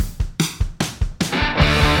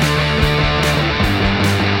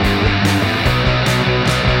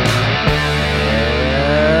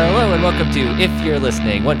to If You're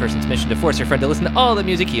Listening, one person's mission to force your friend to listen to all the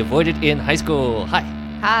music he avoided in high school. Hi.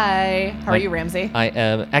 Hi. How are you, Ramsey? I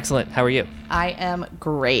am excellent. How are you? I am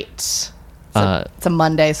great. It's a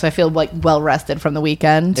Monday, so I feel like well rested from the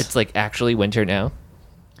weekend. It's like actually winter now.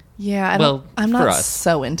 Yeah, I'm for not us.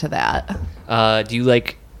 so into that. Do you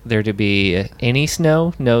like there to be any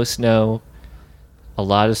snow, no snow, a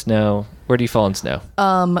lot of snow? Where do you fall in snow?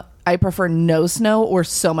 I prefer no snow or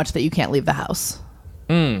so much that you can't leave the house.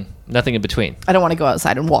 Nothing in between. I don't want to go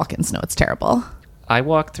outside and walk in snow. It's terrible. I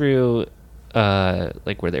walked through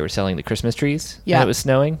like where they were selling the Christmas trees. Yeah. And it was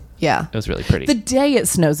snowing. Yeah. It was really pretty. The day it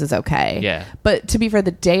snows is okay. Yeah. But to be fair,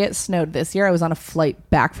 the day it snowed this year, I was on a flight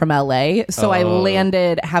back from LA. So I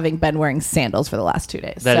landed having been wearing sandals for the last 2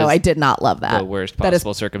 days. That So is I did not love that. the worst That is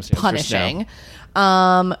possible circumstance for punishing.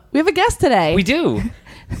 We have a guest today. We do.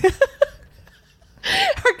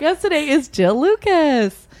 Our guest today is Jill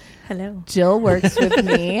Lucas. Hello. Jill works with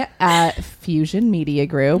me at Fusion Media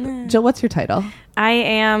Group. Jill, what's your title? I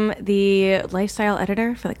am the lifestyle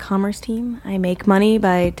editor for the commerce team. I make money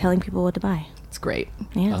by telling people what to buy. It's great.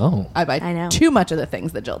 Yeah. Oh. I buy I know. too much of the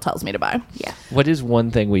things that Jill tells me to buy. Yeah. What is one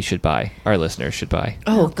thing we should buy? Our listeners should buy.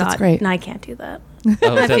 Oh, God. that's great. No, I can't do that.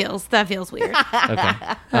 Oh, is That feels weird. okay.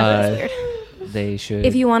 That's weird. They should.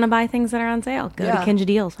 If you want to buy things that are on sale, go Yeah. to Kinja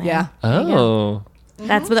Deals. Man. Yeah. Oh.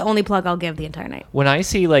 That's the only plug I'll give the entire night. When I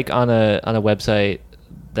see like on a website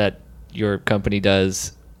that your company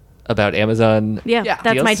does about Amazon, Yeah. Yeah.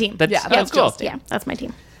 That's deals, my team. That's, Yeah, that's cool. cool. Yeah. That's my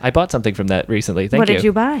team. I bought something from that recently. Thank what you. did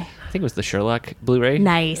you buy? I think it was the Sherlock Blu-ray.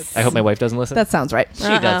 Nice. I hope my wife doesn't listen. That sounds right.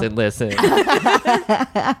 She doesn't listen.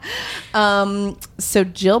 So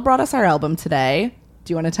Jill brought us our album today.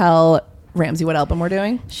 Do you want to tell Ramsey what album we're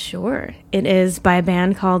doing? Sure. It is by a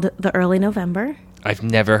band called The Early November. I've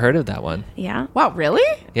never heard of that one. Yeah. Wow, really?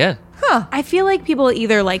 Yeah. I feel like people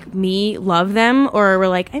either like me love them or were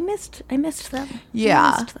like, I missed them.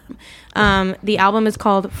 Yeah. I missed them. The album is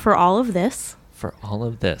called For All of This. For all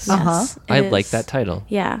of this. Yes, I it like is. that title.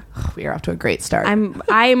 Yeah. We are off to a great start. I'm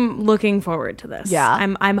looking forward to this. Yeah.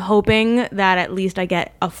 I'm hoping that at least I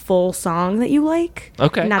get a full song that you like.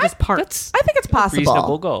 Okay. Not just parts. I think it's possible.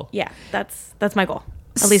 Reasonable goal. Yeah, that's my goal.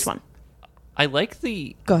 At least one. I like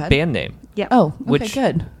the Go ahead. band name. Yeah. Oh, okay, Which-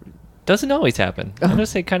 good. Doesn't always happen. I'm going to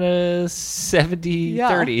say kind of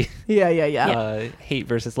 70-30. Yeah. Hate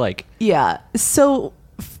versus like. Yeah. So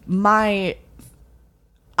I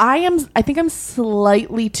think I'm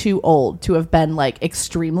slightly too old to have been like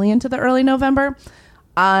extremely into the Early November.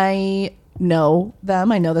 I know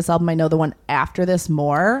them. I know this album. I know the one after this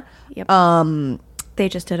more. Yep. They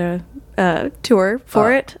just did a tour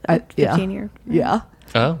for it. A 15-year. Yeah.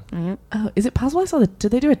 Oh. Oh, is it possible I saw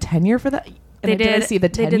did they do a 10-year for that? They And did I see the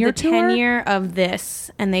 10-year tour? 10-year of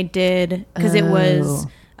this, and they did because it was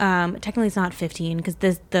technically it's not 15 because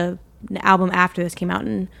the album after this came out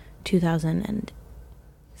in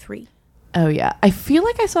 2003. Oh yeah, I feel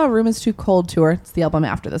like I saw a Room Is Too Cold tour. It's the album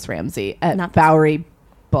after this, Ramsey, at Not this Bowery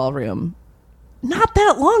Ballroom. Not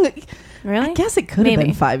that long. Really? I guess it could have Maybe.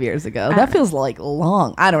 been 5 years ago. I That don't feels like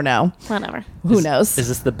long. I don't know. Whatever. Who knows? Is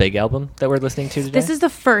this the big album that we're listening to today? This is the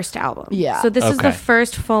first album. Yeah. So this is the Okay.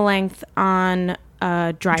 first full length on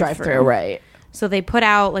Drive Through, right? So they put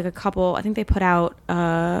out like a couple. I think they put out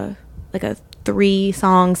like a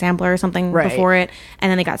 3-song sampler or something Right. before it, and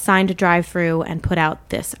then they got signed to Drive Through and put out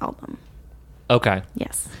this album. Okay.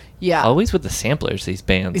 Yes. Yeah. Always with the samplers, these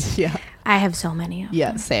bands. Yeah. I have so many. Of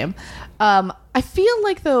Yeah. Same. I feel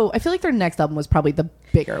like their next album was probably the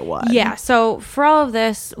bigger one. Yeah, so For All of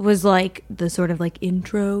This was like the sort of like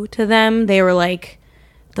intro to them. They were like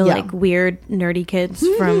the Yeah. like weird nerdy kids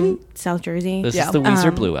from South Jersey. This Yeah. is the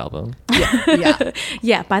Weezer Blue album. Yeah.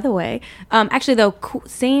 Yeah, by the way. Actually though,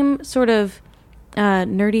 same sort of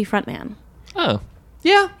nerdy frontman. Oh.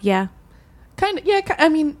 Yeah. Yeah. Kind of. Yeah. I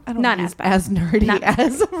mean, I don't Not know. as He's bad. as nerdy Not-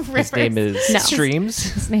 as His Rivers. name is No. Streams.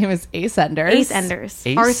 His name is Ace Enders. Ace Enders.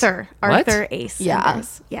 Ace? Arthur. What? Arthur Ace Yeah.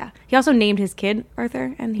 Enders. Yeah. He also named his kid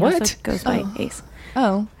Arthur, and he also What? goes by Ace.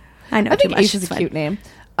 Oh. I know I too think much. Ace is It's a fine. cute name.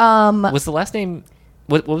 Was the last name...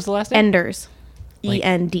 What was the last name? Enders. Like-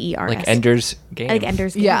 Enders. Like Ender's Game. Like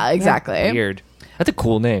Ender's Game. Yeah, exactly. Weird. That's a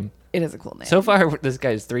cool name. It is a cool name. So far, this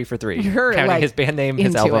guy's 3 for 3. You're, Counting like, his band name, his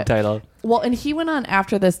into album it. title. Well, and he went on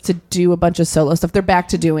after this to do a bunch of solo stuff. They're back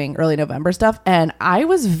to doing Early November stuff, and I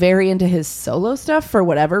was very into his solo stuff for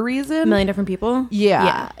whatever reason. A million different people.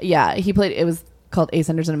 Yeah. He played. It was called Ace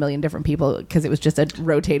Enders and a Million Different People because it was just a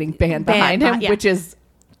rotating band behind him, yeah. which is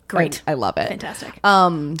Great. I love it. Fantastic.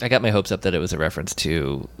 I got my hopes up that it was a reference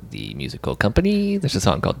to the musical Company. There's a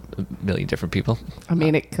song called A Million Different People. I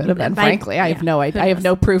mean, it could have been. By- Frankly, I have yeah, no who idea. I have knows?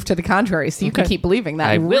 no proof to the contrary, so you can Okay. keep believing that.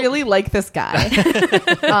 I I will. really like this guy.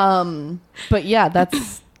 But yeah,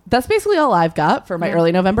 that's basically all I've got for my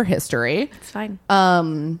early November history. It's fine.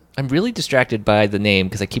 I'm really distracted by the name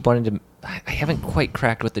because I keep wanting to. I haven't quite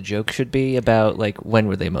cracked what the joke should be about. Like, when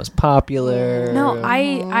were they most popular? No,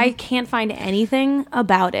 I can't find anything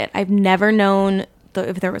about it. I've never known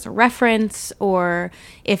if there was a reference or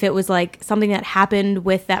if it was like something that happened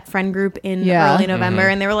with that friend group in Yeah. early November,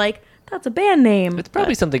 and they were like, "That's a band name." It's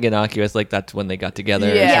probably something innocuous, like that's when they got together.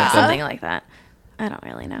 or Yeah. yeah, something. something like that. I don't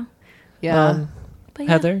really know. Yeah. But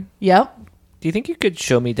yeah. Heather, Yep. do you think you could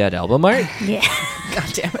show me that album art? Yeah.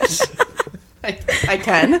 God damn it. I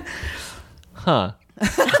can. Huh.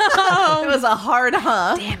 It was a hard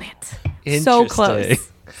Damn it. Interesting. So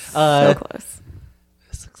close. So close.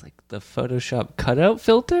 This looks like the Photoshop cutout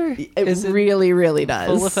filter. It Is really, really does.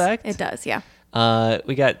 full effect? It does, yeah.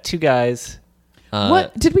 We got two guys.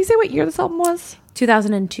 What did we say? What year this album was?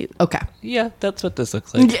 2002. Okay. Yeah, that's what this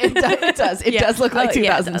looks like. It does. It does look like Oh,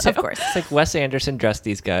 yeah, it 2002. does, of course. It's like Wes Anderson dressed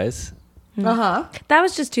these guys. Uh-huh. That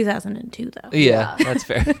was just 2002, though. Yeah, that's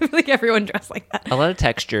fair. I feel like everyone dressed like that. A lot of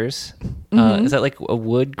textures. Is that like a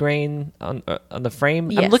wood grain on the frame?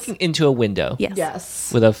 I'm Yes. looking into a window Yes.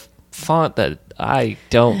 Yes. with a font that I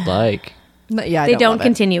don't like. No, yeah, I They don't love it.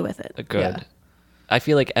 continue with it. Good. Yeah. I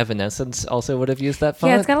feel like Evanescence also would have used that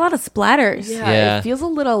font. Yeah, it's got a lot of splatters. Yeah, Yeah. it feels a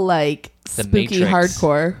little like The spooky Matrix.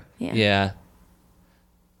 hardcore. Yeah.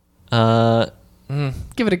 Yeah.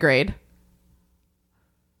 Give it a grade.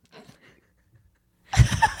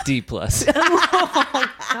 D plus.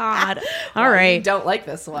 God. All right. Don't like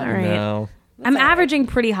this one. All right. No. I'm averaging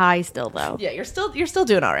pretty high still, though. Yeah, you're still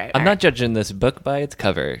doing all right. I'm not judging this book by its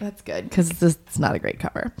cover. That's good because it's not a great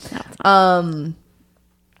cover. No, it's not.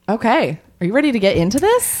 Okay, are you ready to get into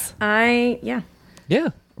this? Yeah. Yeah.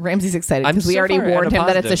 Ramsey's excited I'm because we so already far at warned a him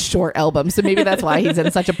that it's a positive. short album, so maybe that's why he's in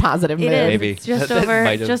such a positive mood. It is. Maybe. It's just That over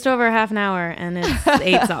might have- just over half an hour, and it's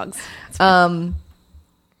 8 songs. I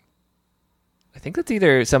think that's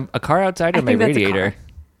either a car outside or I my think that's a radiator. car.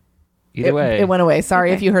 Either way. It went away. Sorry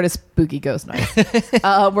Okay. if you heard a spooky ghost noise.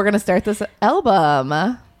 We're gonna start this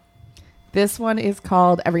album. This one is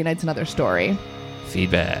called "Every Night's Another Story."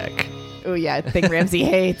 Feedback. Oh yeah, I think Ramsey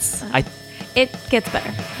hates. It gets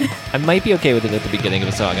better. I might be okay with it at the beginning of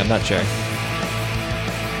a song. I'm not sure.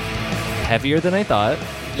 Heavier than I thought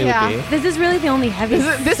it Yeah. would This is really the only heavy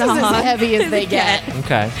This is song. as heavy as they get, be.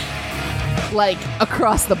 Okay. like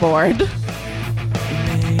across the board.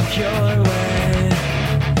 Make your way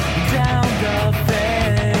down the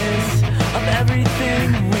face of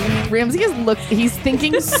everything we Ramsey he's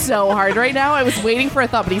thinking so hard right now. I was waiting for a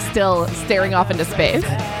thought, but he's still staring off into space.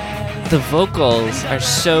 The vocals are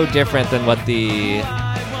so different than what the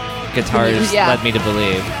guitars Yeah. led me to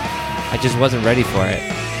believe. I just wasn't ready for it.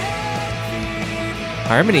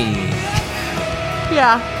 Harmony.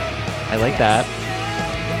 Yeah. I like that.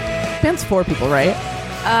 Band's 4 people, right?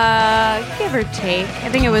 Give or take. I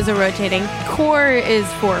think it was a rotating. Core is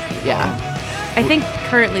 4 people. Yeah. I think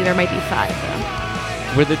currently there might be 5,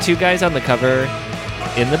 though. Were the two guys on the cover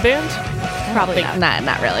in the band? Probably not.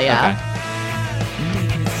 Not really, yeah.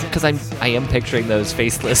 Because I am picturing those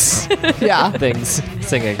faceless Yeah. things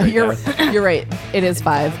singing. right You're now. you're right. It is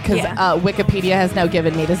 5 because Yeah. Wikipedia has now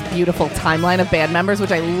given me this beautiful timeline of band members,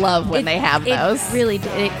 which I love when they have those. It really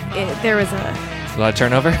did. There was A lot of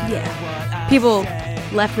turnover. people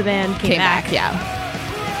left the band, came back. Yeah.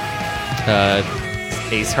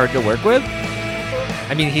 Ace hard to work with.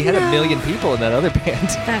 I mean, he had a million people in that other band.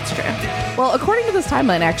 That's true. Well, according to this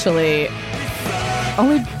timeline, actually,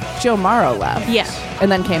 only Joe Morrow left. Yeah.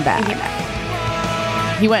 And then came back. Came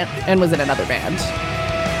back. He went and was in another band,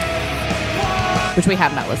 which we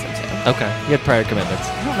have not listened to. Okay, you had prior commitments.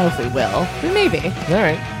 I don't know if we will. We maybe. All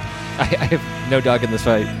right. I have no dog in this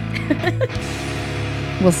fight.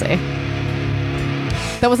 We'll see.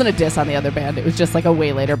 That wasn't a diss on the other band. It was just like a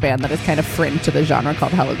way later band that is kind of fringe to the genre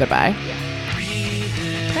called Hello Goodbye.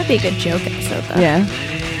 That'd be a good joke episode, though. Yeah.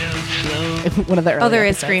 One of the early Oh, there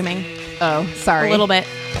is episodes. screaming. Oh, sorry. A little bit.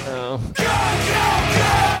 Oh.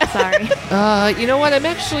 Sorry. You know what? I'm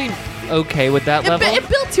actually okay with that level. It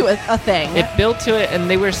built to a thing. It built to it, and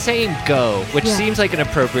they were saying "go," which Yeah. seems like an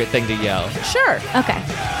appropriate thing to yell. Sure. Okay.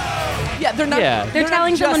 Yeah, they're not. Yeah. They're not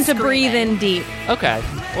telling just someone to screaming. breathe in deep. Okay.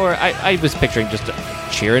 Or I was picturing just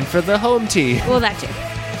cheering for the home team. Well, that too.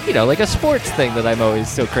 You know, like a sports thing that I'm always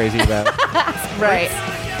so crazy about. Right.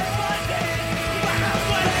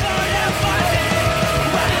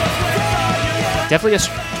 Definitely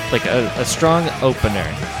a strong opener.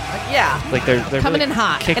 Yeah. Like they're Coming really in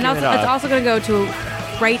hot. kicking And also, it off. it's also going to go to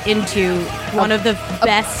right into one of the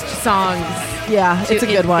best songs. Yeah, it's a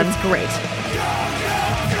good one. It's great.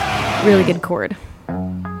 Really good chord.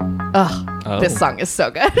 Oh. This song is so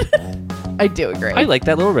good. I do agree. I like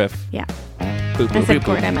that little riff. Yeah. Boop, I boop, said boop,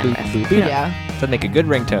 chord, I boop, meant boop, riff. boop, boop. Yeah. That'd make a good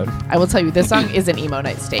ringtone. I will tell you, this song is an emo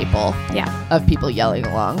night staple Yeah. of people yelling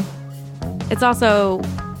along. It's also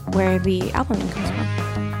where the album comes from.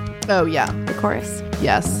 Oh, yeah. The chorus.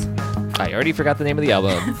 Yes. I already forgot the name of the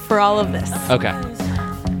album. For all of this. Okay.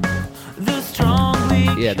 The strongly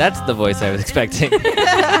Yeah, that's the voice I was expecting.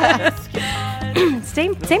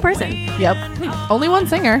 Same person. Yep. Only one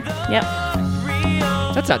singer. Yep.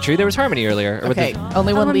 That's not true. There was harmony earlier. Or with Okay. the-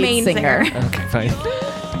 Only one a lead main singer. singer. Okay, fine.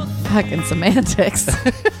 Fucking semantics.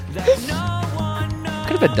 Could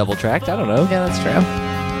have been double tracked. I don't know. Yeah, that's true.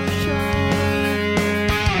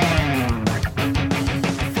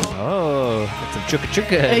 Oh, that's some chuka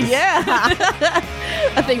chukas. Yeah.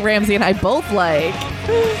 I think Ramsey and I both like.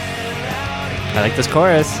 I like this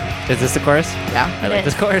chorus. Is this the chorus? Yeah. I like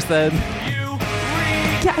this chorus then.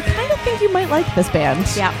 Yeah, I kind of think you might like this band.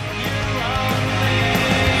 Yeah.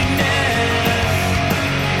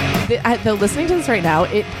 Though listening to this right now,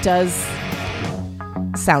 it does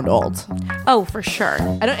sound old. Oh, for sure.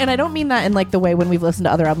 I don't mean that in like the way when we've listened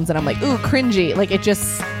to other albums and I'm like, ooh, cringy. Like it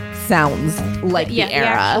just sounds like Yeah. the era.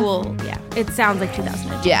 actual. Yeah. It sounds like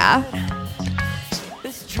 2002. Yeah.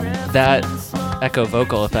 That echo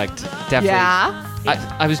vocal effect definitely. Yeah.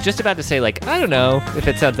 I was just about to say, like, I don't know if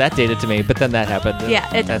it sounds that dated to me, but then that happened.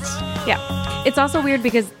 Yeah, that's Yeah. It's also weird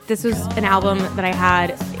because this was an album that I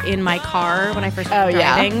had in my car when I first started Oh,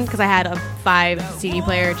 yeah. driving because I had a 5 CD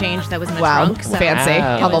player change that was in the Wow. trunk. So Fancy.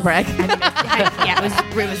 Wow. Humble brag. yeah,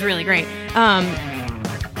 it was really great.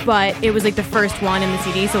 But it was like the first one in the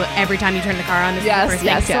CD, so every time you turn the car on, this Yes, is the first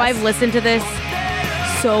yes, thing. So yes. I've listened to this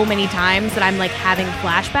so many times that I'm like having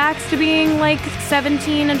flashbacks to being like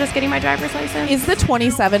 17 and just getting my driver's license. Is the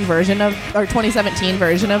 2017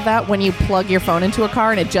 version of that when you plug your phone into a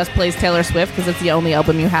car and it just plays Taylor Swift because it's the only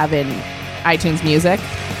album you have in iTunes Music?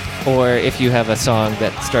 or if you have a song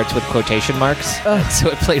that starts with quotation marks, so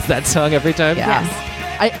it plays that song every time. Yeah.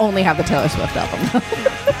 I only have the Taylor Swift album.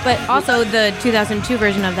 But also the 2002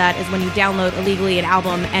 version of that is when you download illegally an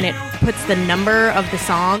album and it puts the number of the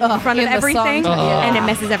song in front of in the everything song. and it Yeah.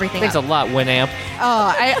 messes everything Thanks a up. lot, Winamp.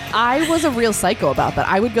 I was a real psycho about that.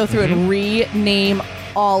 I would go through and rename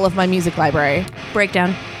all of my music library.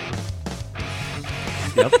 Breakdown.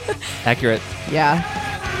 Yep. Accurate. Yeah.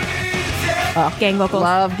 Gang vocals.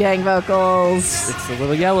 Love gang vocals. It's a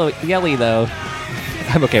little yelly though.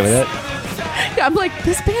 I'm okay with it. Yeah, I'm like,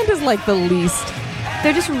 this band is like the least.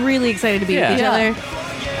 They're just really excited to be with each Yeah. other.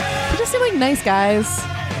 They just seem like nice guys.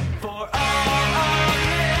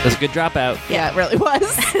 It was a good dropout. Yeah, it really was.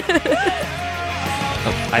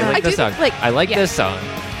 Oh, I like I this do song. think, like, I like yeah. this song.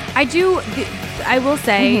 I will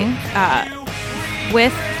say,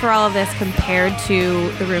 with For All of This compared to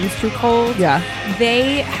The Room's Too Cold, Yeah.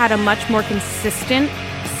 they had a much more consistent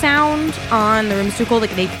sound on The Room's Too Cold.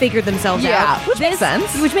 Like they figured themselves Yeah, out. which makes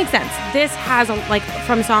sense. Which makes sense. This has a, like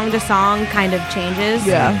from song to song kind of changes.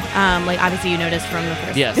 Yeah. Like obviously you noticed from the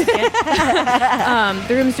first. Yes.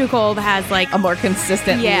 The Room's Too Cold has like A more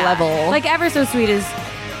consistent level. Like Ever So Sweet is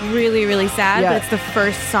really really sad, Yeah. but it's the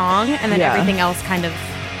first song, and then Yeah. everything else kind of.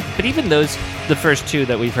 But even the first two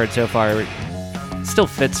that we've heard so far, still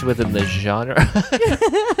fits within the genre.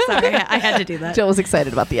 Sorry, I had to do that. Jill was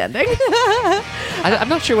excited about the ending. I'm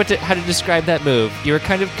not sure how to describe that move. You were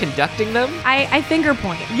kind of conducting them. I finger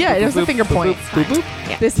point. Yeah, it was a Boop, finger boop, point. boop, boop, boop.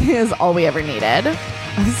 Yeah. This is all we ever needed.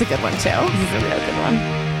 Oh, this is a good one, too. This is a real good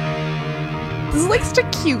one. This is like such a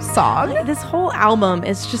cute song. This whole album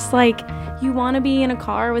is just like you want to be in a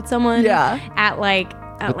car with someone. Yeah. At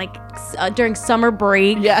during summer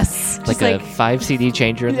break. Yes. Like a 5 CD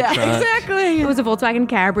changer in the Yeah, trunk. exactly. It was a Volkswagen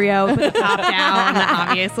Cabrio. Put the top down,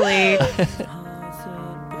 obviously.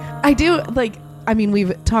 I do like. I mean,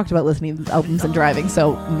 we've talked about listening to albums and driving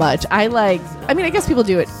so much. I guess people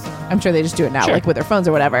do it. I'm sure they just do it now, Sure. like with their phones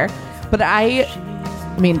or whatever. But I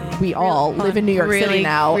mean, we all live in New York really, City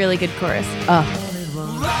now. Really good chorus.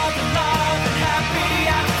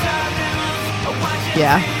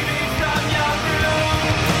 Yeah.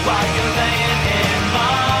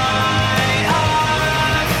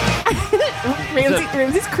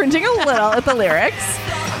 Ramsey's cringing a little at the lyrics.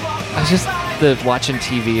 I was just watching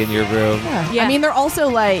TV in your room. Yeah. I mean, they're also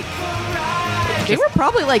like, they were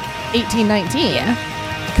probably like 18, 19.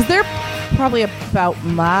 Because they're probably about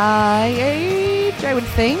my age, I would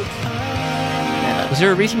think. Was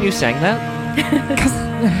there a reason you sang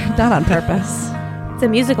that? Not on purpose. It's a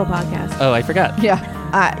musical podcast. Oh, I forgot. Yeah.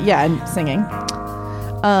 Yeah, I'm singing.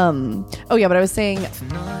 Oh yeah, but I was saying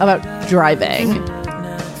about driving.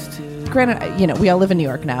 Granted, you know, we all live in New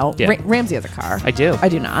York now. Yeah. Ramsey has a car. I do. I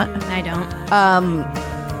do not. I don't.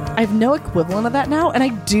 I have no equivalent of that now, and I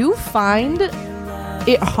do find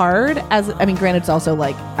it hard. I mean, granted, it's also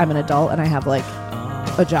like I'm an adult and I have like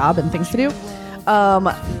a job and things to do.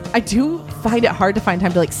 I do find it hard to find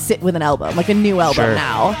time to like sit with an album, like a new album Sure.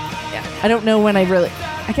 now. Yeah. I don't know when I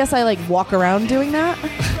guess I like walk around doing that.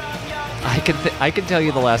 I can tell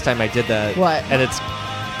you the last time I did that. What? And it's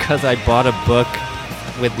because I bought a book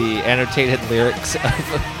with the annotated lyrics of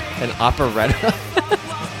an operetta.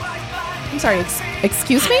 I'm sorry.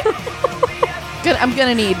 Excuse me. Good. I'm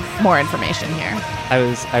gonna need more information here. I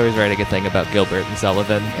was writing a thing about Gilbert and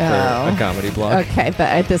Sullivan for a comedy blog. Okay,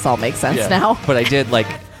 but this all makes sense Yeah. now. But I did like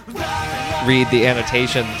read the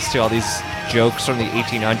annotations to all these jokes from the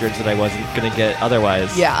 1800s that I wasn't gonna get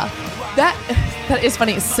otherwise. Yeah, that is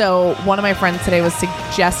funny. So one of my friends today was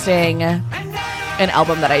suggesting an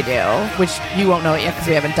album that I do, which you won't know it yet because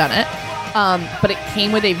we haven't done it. But it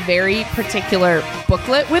came with a very particular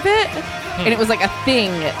booklet with it, and it was like a thing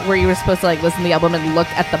where you were supposed to like listen to the album and look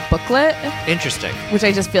at the booklet, Interesting. which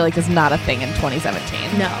I just feel like is not a thing in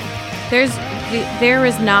 2017. No. There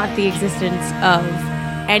is not the existence of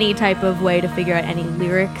any type of way to figure out any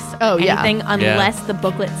lyrics Oh, or yeah. anything unless the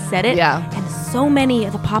booklet said it. Yeah. And so many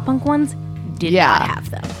of the pop punk ones did Yeah. not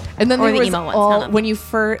have them. And then Or there the was emo ones, all none of when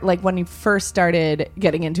you first started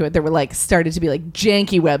getting into it, there were like started to be like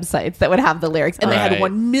janky websites that would have the lyrics, and they had Right.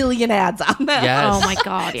 1 million ads on them. Yes. Oh my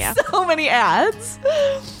god, yeah. So many ads.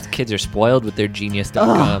 Kids are spoiled with their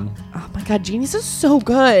genius.com. Oh my god, Genius is so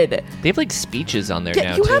good. They have like speeches on there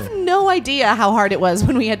Yeah, now you too. have no idea how hard it was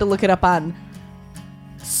when we had to look it up on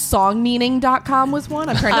songmeaning.com was one.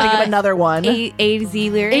 I'm trying to think of another one. AZ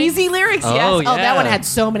lyrics. AZ Lyrics, Oh, yes. Oh, that yeah. one had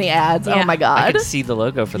so many ads. Yeah. Oh my I god. could see the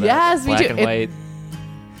logo for that. Yes, me Black too. and It- white.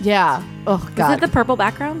 Yeah. Oh Was god. it the purple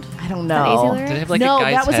background? I don't that AZ know. Lyrics? Did it have like No, a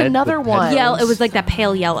guy's that was head another with one. headphones? Yellow. It was like that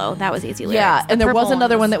pale yellow. That was AZ lyrics. Yeah, The and there was purple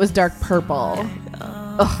another one was- that was dark purple.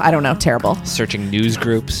 Ugh, I don't know. Terrible. Searching news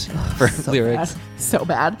groups for So lyrics. bad. So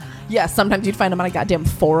bad. Yeah, sometimes you'd find them on a goddamn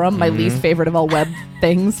forum. My Mm-hmm. least favorite of all web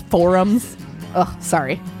things. Forums. Ugh,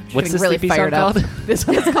 sorry. What's Getting the really sleepy fired song up. called? This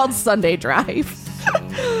one is called Sunday Drive.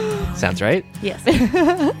 Sounds right. Yes.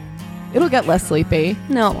 It'll get less sleepy.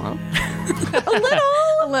 No, it won't. A little.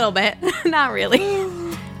 A little bit. Not really.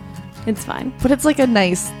 It's fine. But it's like a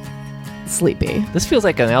nice sleepy. This feels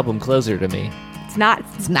like an album closer to me. It's not.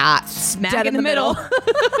 It's not. Smack Dead in the middle.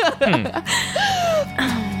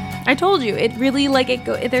 I told you, it really like it.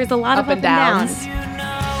 There's a lot Up of and up downs. and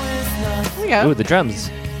downs. Here we go. Ooh, the drums.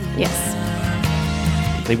 Yes.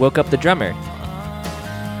 They woke up the drummer.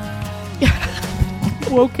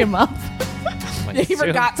 Woke him up. I He assume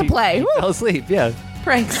forgot to he- play. He Woo. fell asleep, yeah.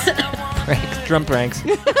 Pranks. Pranks. Drum pranks.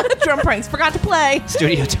 Drum pranks. Forgot to play.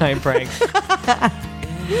 Studio time pranks.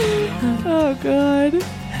 Oh, God.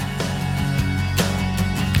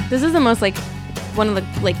 This is the most like one of the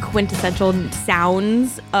like quintessential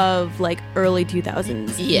sounds of like early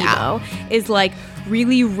 2000s. Yeah. emo, is like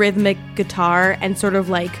really rhythmic guitar and sort of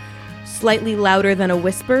like slightly louder than a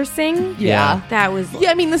whisper sing. Yeah. That was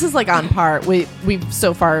Yeah, I mean, this is like on par. We've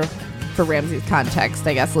so far, for Ramsey's context,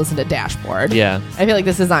 I guess, listened to Dashboard. Yeah. I feel like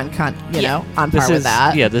this is on, on This par with is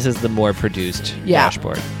that. Yeah, this is the more produced Yeah.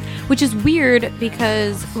 Dashboard. which is weird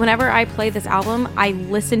because whenever I play this album, I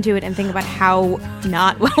listen to it and think about how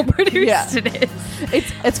not well produced Yeah. it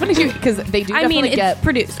is. It's funny too because they do. I mean, definitely it's get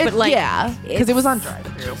produced, but like yeah, because it was on it's-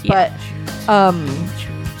 drive-through. yeah. But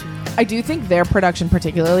I do think their production,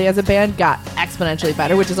 particularly as a band, got exponentially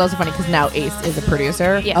better, which is also funny because now Ace is a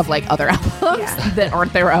producer Yeah. of like other albums Yeah. that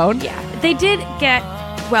aren't their own. Yeah, they did get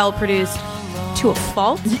well produced to a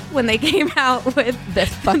fault when they came out with This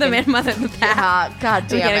fucking the Man Mother of the Path. God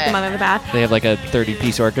damn Mechanic it. Mother of the Path. They have like a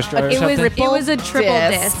 30-piece orchestra or It was something. a triple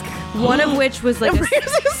disc. One of which was like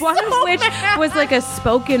one of which was like a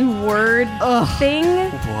spoken word thing.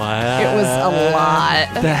 What? It was a lot.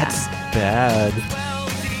 That's bad.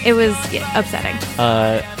 It was upsetting.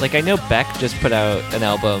 Like I know Beck just put out an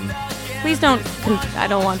album. Please don't. I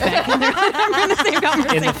don't want that. I'm in the same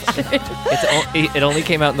conversation. It only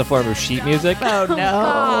came out in the form of sheet music. Oh no.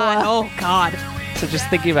 God. Oh God. So just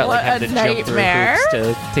thinking about like What having a to jump through nightmare.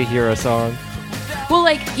 hoops to hear a song. Well,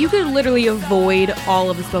 like you could literally avoid all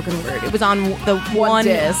of the spoken word. It was on the one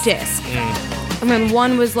disc. disc. And then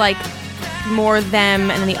one was like more them,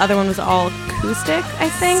 and then the other one was all acoustic, I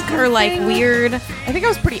think, or like Something. weird. I think I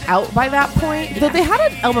was pretty out by that point. Though they had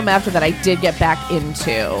an album after that I did get back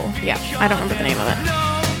into. Yeah, I don't remember the name of it.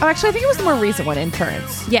 Oh, actually, I think it was the more recent one,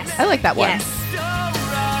 Endurance. Yes, I like that one.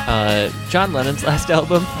 Yes. John Lennon's last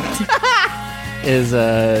album is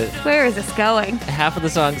Where is this going? half of the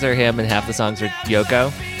songs are him and half the songs are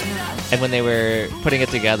Yoko. And when they were putting it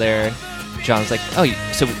together, John was like, "Oh,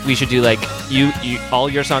 so we should do like you all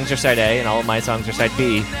your songs are side A and all of my songs are side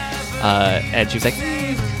B." And she was like,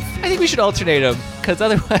 "I think we should alternate them because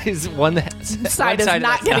otherwise one Side is not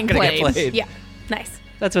that's getting gonna played." Yeah, nice.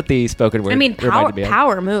 That's what the spoken word. I mean, reminded me of.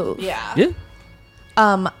 power move. Yeah.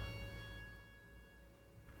 Yeah.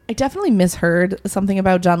 I definitely misheard something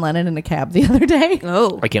about John Lennon in a cab the other day.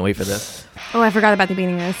 Oh, I can't wait for this. I forgot about the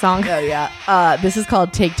beginning of the song. Oh yeah. This is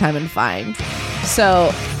called "Take Time and Find."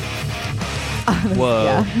 So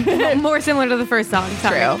Whoa. yeah, More similar to the first song.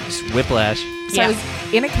 Sorry. true. Just whiplash. So Yeah. I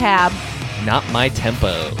was in a cab. Not my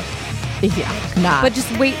tempo. Yeah, not. But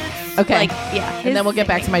just wait. okay. Like, yeah. And then we'll get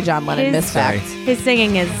back to my John Lennon his- misfacts. His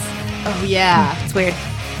singing is, Oh yeah. it's weird.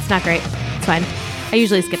 It's not great. It's fine. I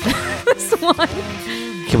usually skip this one.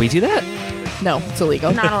 Can we do that? No, it's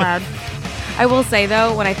illegal. Not allowed. I will say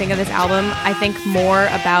though, when I think of this album, I think more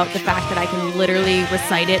about the fact that I can literally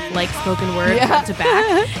recite it like spoken word Yeah. front to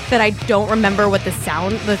back. That I don't remember what the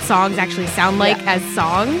songs actually sound like Yeah. as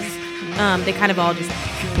songs. They kind of all just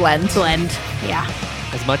blend. Yeah.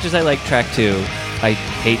 As much as I like track 2, I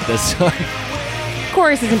hate this song.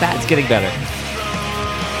 Chorus isn't bad. It's getting better.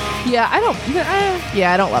 Yeah, I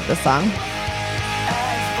don't love this song.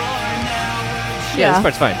 Yeah, this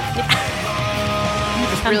part's fine.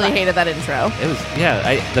 Just really hated that intro. It was,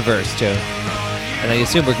 the verse too. And I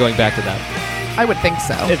assume we're going back to that. I would think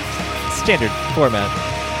so. It's standard format.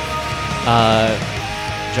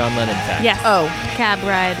 John Lennon fact. Yes. Oh, Cab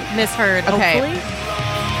ride. Misheard. Okay. Hopefully.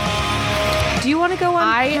 Do you want to go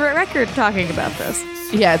on record talking about this?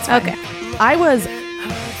 yeah, it's fine. Okay. I was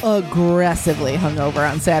aggressively hungover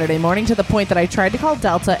on Saturday morning to the point that I tried to call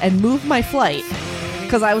Delta and move my flight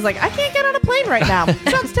because I was like, I can't get on a plane right now.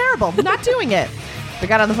 Sounds terrible. Not doing it. I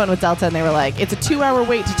got on the phone with Delta and they were like, it's a 2-hour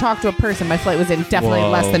wait to talk to a person. My flight was in definitely Whoa.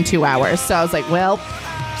 less than 2 hours. So I was like, well,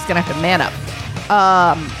 just going to have to man up.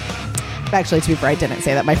 Actually, to be fair, I didn't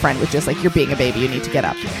say that. My friend was just like, you're being a baby. You need to get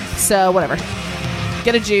up. So whatever.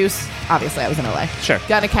 Get a juice. Obviously, I was in LA. Sure.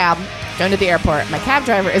 Got in a cab. Going to the airport. My cab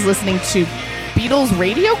driver is listening to Beatles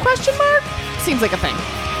radio ? Seems like a thing.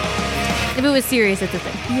 If it was serious, it's a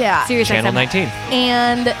thing. Yeah. Serious Channel XM. 19.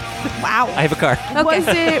 And wow. I have a car. Was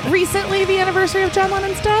it recently the anniversary of John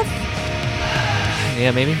Lennon's death?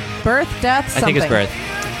 Yeah, maybe. Birth, death, I something. think it's birth.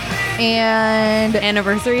 And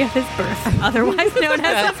Anniversary of his birth, otherwise known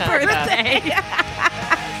as his birthday.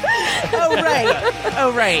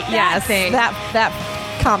 oh right. Yes. thing. That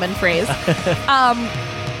common phrase.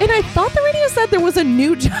 And I thought the radio said there was a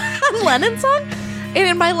new John Lennon song. And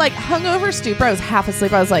in my like hungover stupor, I was half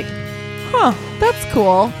asleep. I was like, huh, that's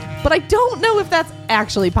cool. But I don't know if that's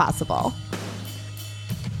actually possible.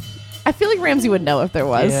 I feel like Ramsey would know if there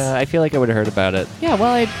was. Yeah, I feel like I would have heard about it. Yeah,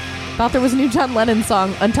 well, I thought there was a new John Lennon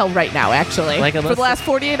song until right now, actually. Like, For unless the last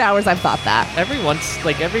 48 hours, I've thought that. Every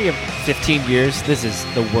 15 years, this is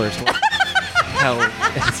the worst one. How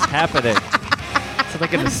it's happening. It's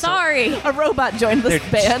like I'm sorry. A robot joined this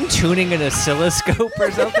they're band. tuning an oscilloscope or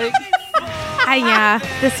something. Yeah,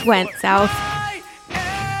 this went south.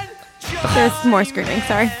 There's more screaming,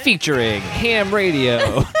 sorry. Featuring ham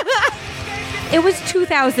radio. It was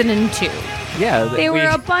 2002. Yeah, They were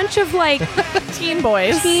a bunch of like Teen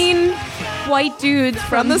boys teen white dudes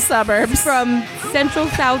from the suburbs. from Central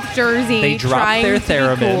South Jersey. They dropped trying their to be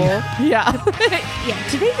theremin. cool. Yeah.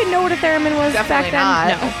 Yeah. Did they even know what a theremin was Definitely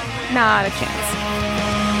back then? not. No, not a chance.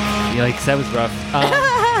 Yikes, that was rough.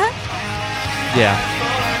 Yeah,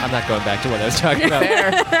 I'm not going back to what I was talking about.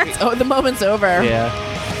 Fair. Oh, the moment's over. Yeah.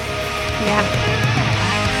 Yeah.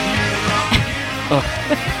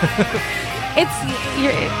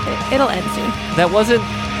 It'll end soon. That wasn't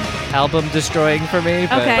album destroying for me,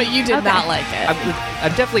 but Okay. But you did Okay. not like it.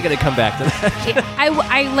 I'm definitely going to come back to that.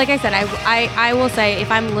 I like I said, I will say if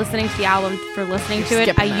I'm listening to the album for listening to it,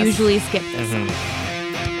 I Skipping this. usually skip this.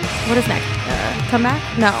 Mm-hmm. What is next? Come back?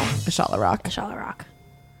 No. Ashala Rock, Ashala Rock.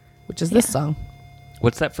 which is this song.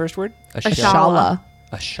 What's that first word? Ashala.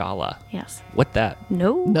 Ashala. Yes. What that?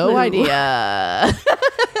 No. No clue. idea.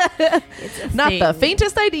 Not the thing.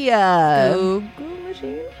 faintest idea. Google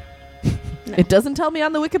machine. It doesn't tell me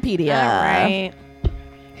on the Wikipedia. All right.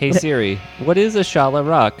 Hey Siri, what is Ashala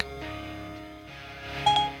Rock?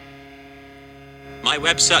 My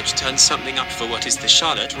web search turns something up for what is the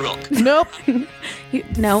Charlotte Rock. Nope.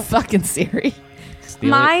 No. Fucking Siri. It's the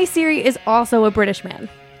My Siri is also a British man.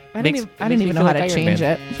 I Makes- didn't makes even me know feel how like to Iron change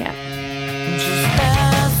Man. it. Yeah.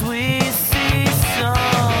 As we see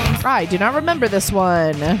some I do not remember this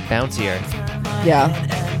one. Bouncier. Yeah,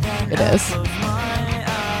 it is.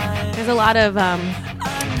 a lot of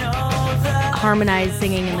harmonized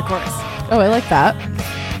singing in the chorus. Oh, I like that.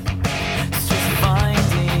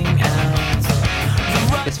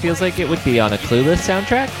 This feels like it would be on a Clueless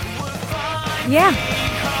soundtrack. Yeah.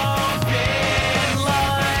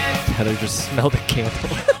 Heather just smelled a candle.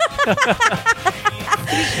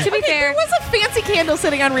 To be There fair, was a fancy candle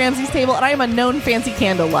sitting on Ramsey's table, and I am a known fancy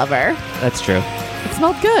candle lover. That's true. It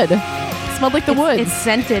smelled good. It smelled like the woods. it's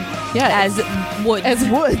scented Yeah, as wood. as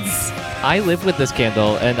woods. I live with this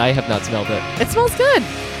candle, and I have not smelled it. It smells good.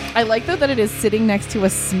 I like, though, that it is sitting next to a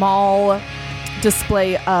small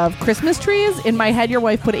display of Christmas trees. In my head, your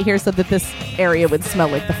wife put it here so that this area would smell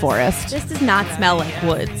like the forest. This does not smell like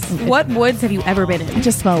woods. What woods have you ever been in? It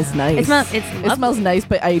just smells nice. It smells. It's It smells nice,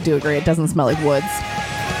 but I do agree. It doesn't smell like woods.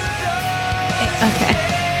 Okay.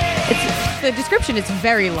 The description is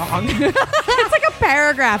very long. It's like a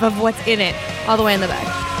paragraph of what's in it, all the way in the back.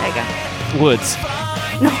 There you go. Woods.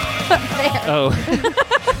 Oh,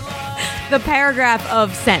 The paragraph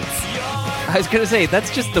of scents. I was gonna say that's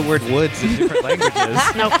just the word woods in different languages.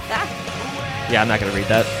 Nope. Yeah, I'm not gonna read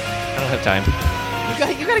that. I don't have time.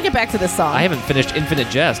 You gotta get back to this song. I haven't finished Infinite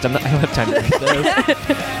Jest. I don't have time to read those.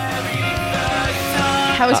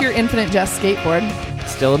 How is your Infinite Jest skateboard?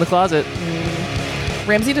 Still in the closet.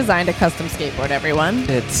 Ramsey designed a custom skateboard, everyone.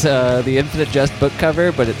 It's the Infinite Jest book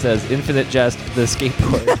cover, but it says Infinite Jest the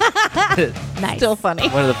skateboard. Nice. Still funny.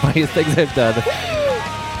 One of the funniest things I've done.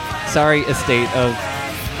 Sorry, estate of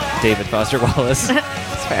David Foster Wallace.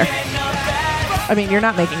 It's fair. I mean, you're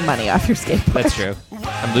not making money off your skateboard. That's true.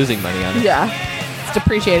 I'm losing money on it. Yeah. It's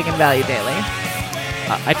depreciating in value daily.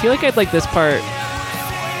 I feel like I'd like this part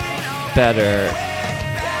better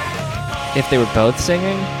if they were both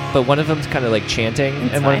singing, but one of them's kind of like chanting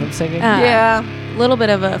and one of fine. them's singing. Yeah. Little bit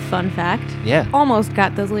of a fun fact. Yeah. Almost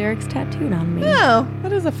got those lyrics tattooed on me. Oh,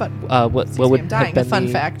 that is a fun. What Excuse me, would I'm dying. have been A fun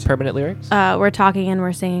the fact. permanent lyrics? We're talking and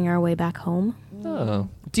we're singing our way back home. Oh.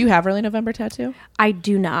 Do you have Early November tattoo? I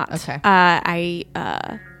do not. Okay. I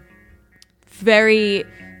very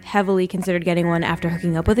heavily considered getting one after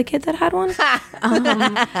hooking up with a kid that had one.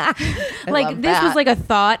 Like love this that. was like a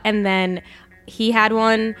thought, and then he had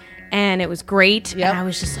one, and it was great. Yep. And I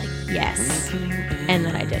was just like, yes, and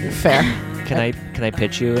then I didn't. Fair. Can I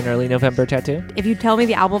pitch you an early November tattoo? If you tell me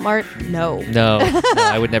the album art, no. No,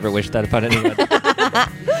 I would never wish that upon anyone.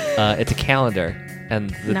 It's a calendar, and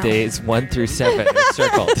the No. days 1 through 7 are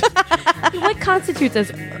circled. What constitutes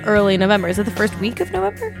as early November? Is it the first week of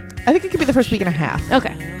November? I think it could be the first week and a half.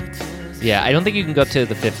 Okay. Yeah, I don't think you can go up to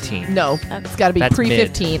the 15th. No, it's got to be That's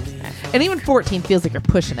pre-15th. And even 14th feels like you're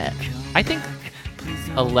pushing it. I think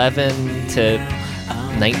 11 to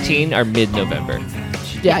 19 are mid-November.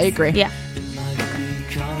 Yeah, I agree. Yeah.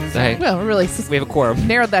 Okay. Well, we're really We have a quorum.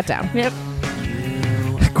 narrowed that down. Yep.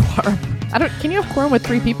 Quorum. Can you have quorum with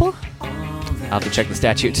 3 people? I'll have to check the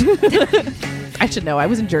statute. I should know. I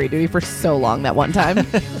was in jury duty for so long that one time.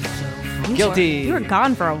 Guilty. You were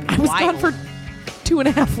gone for a while. I was gone for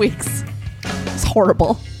 2.5 weeks. It's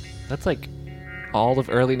horrible. That's like all of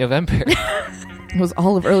early November. It was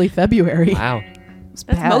all of early February. Wow. It was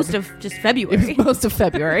That's bad. most of just It February. was most of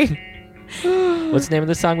February. What's the name of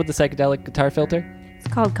the song with the psychedelic guitar filter? It's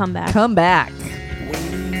called Comeback. Come back.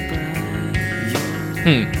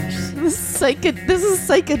 Hmm. This is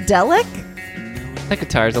psychedelic? That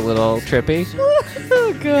guitar's a little trippy.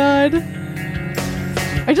 Oh, God.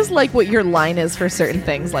 I just like what your line is for certain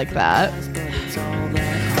things like that.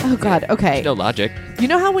 Oh, God. Okay. No logic. You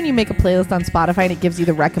know how when you make a playlist on Spotify and it gives you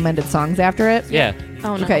the recommended songs after it? Yeah.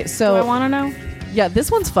 Oh, no. Okay, so- Do I want to know? Yeah, this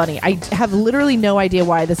one's funny. I have literally no idea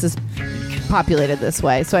why this is populated this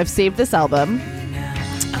way. So I've saved this album.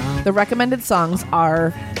 The recommended songs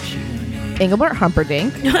are Engelbert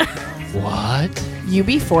Humperdinck, What?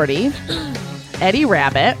 UB40, Eddie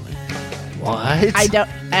Rabbit. What?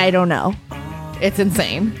 I don't know. It's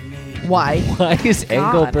insane. Why? Why is God.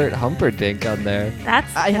 Engelbert Humperdinck on there?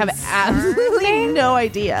 That's I have absolutely no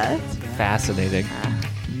idea. Fascinating.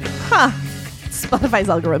 Huh. Spotify's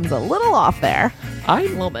algorithm's a little off there. I'm A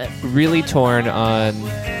little bit. really torn on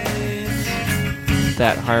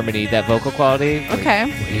that harmony, that vocal quality. Like,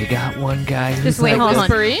 Okay. you got one guy who's Just wait, like hold on.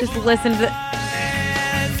 whispery? Just listen to. I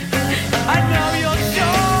know your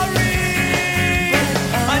story.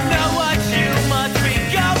 I know what you must be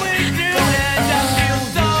going through, and I feel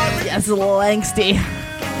sorry. Yes, a little angsty.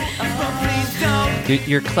 Please don't.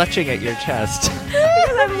 You're clutching at your chest.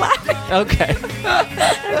 Because I'm laughing. Okay.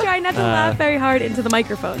 I'm trying not to laugh very hard into the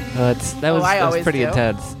microphone. I That was always pretty do.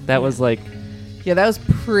 intense. That was like, Yeah, that was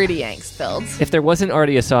pretty angst filled. if there wasn't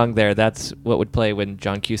already a song there, that's what would play when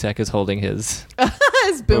John Cusack is holding his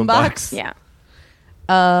His boombox. Yeah.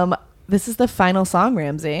 This is the final song,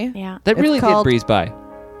 Ramsey. Yeah. That It's really called- did breeze by.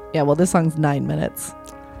 Yeah, well, this song's 9 minutes.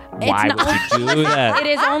 Why not- would you do that? It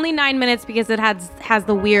is only 9 minutes because it has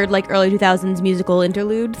the weird like early 2000s musical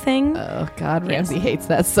interlude thing. Oh, God, Ramsey hates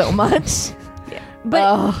that so much. But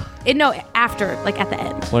Oh. no, after like at the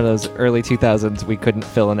end. One of those early 2000s we couldn't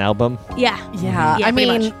fill an album. Yeah. Yeah, Yeah, I pretty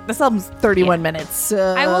mean, much. this album's 31 minutes,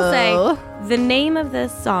 so... I will say the name of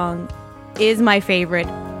this song is my favorite,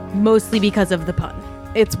 mostly because of the pun.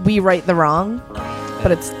 It's We Right the Wrong,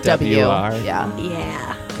 but it's W. WR. Yeah,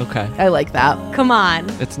 Yeah. Okay. I like that. Come on.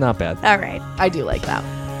 It's not bad. All right. I do like that.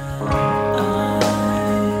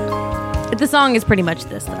 The song is pretty much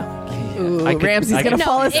this though. Ooh, I could- Ramsey's I gonna could-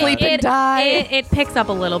 fall asleep and die. It picks up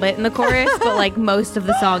a little bit in the chorus, but like most of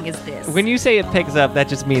the song is this. When you say it picks up, that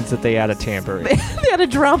just means that they add a tambourine. They had a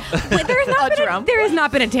drum. Wait, there has not A been drum. there has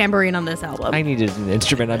not been a tambourine on this album. I needed an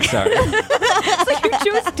instrument. I'm sorry. Like,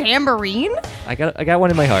 you chose tambourine? I got one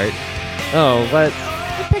in my heart. Oh, what?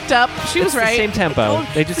 Picked up. She was It's the right. same tempo.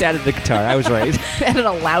 They just added the guitar. I was right. They added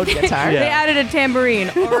a loud guitar. Yeah. They added a tambourine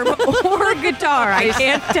or a guitar. I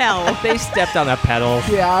can't tell. They stepped on a pedal,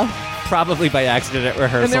 Yeah. probably by accident at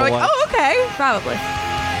rehearsal. And they're like, once. oh, okay. Probably.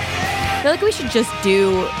 I feel like we should just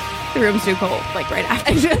do The Room's Too Cold like right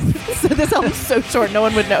after. So this album's so short, no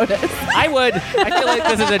one would notice. I would. I feel like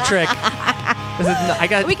this is a trick. This is I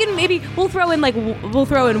got. We can we'll throw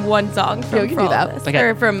in one song from Yeah, we can for do all that. of this. Okay.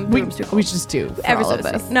 Or from The We, Room's Too Cold. we should just do for Ever all So of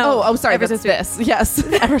this. Sweet. No, Oh, sorry. Ever That's So Sweet. this. Yes.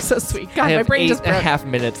 Ever So Sweet. God, I my have brain eight just and a broke. half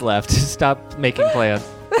minutes left. Stop making plans.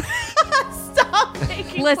 Stop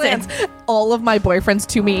making Listen. plans. All of my boyfriends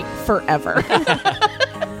to me forever.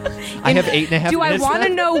 I have 8.5 Do I minutes want to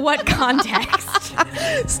left. know what context?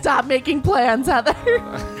 Stop making plans, Heather.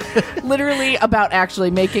 Literally about actually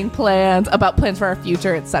making plans, about plans for our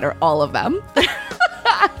future, etc. All of them.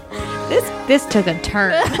 This took a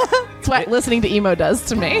turn. That's what listening to emo does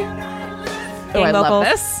to me. Oh, Gang I love vocals.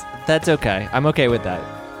 this. That's okay. I'm okay with that.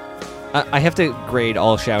 I have to grade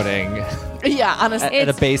all shouting. Yeah, honestly. At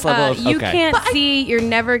a base level of- you okay. can't see. You're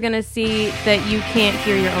never gonna see that you can't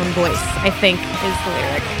hear your own voice. I think is the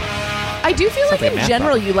lyric. I do feel like like a in math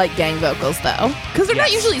general problem. you like gang vocals though, because they're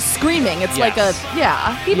not Yes. usually screaming. It's like a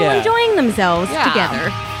Yes. People Yeah. enjoying themselves Yeah. together.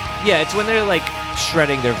 Yeah, it's when they're like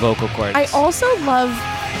shredding their vocal cords. I also love.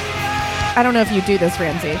 I don't know if you do this,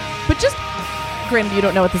 Ramsey, but just granted, you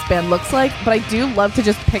don't know what this band looks like, but I do love to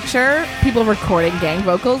just picture people recording gang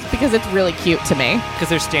vocals because it's really cute to me. because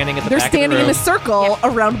they're standing at the They're back standing of in the a room. circle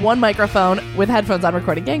around one microphone with headphones on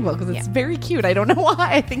recording gang vocals. It's Yeah. very cute. I don't know why.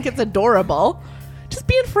 I think it's adorable. Just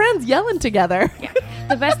being friends, yelling together.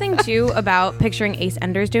 The best thing too about picturing Ace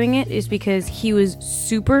Enders doing it is because he was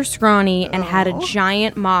super scrawny and had a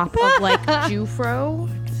giant mop of like Jufro,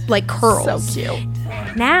 like curls. So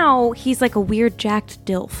cute. Now he's like a weird jacked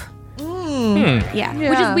dilf. Yeah,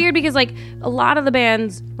 which is Yeah. weird because like a lot of the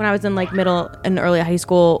bands when I was in like middle and early high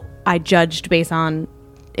school, I judged based on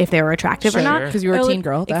if they were attractive or Sure. not. 'Cause you were a teen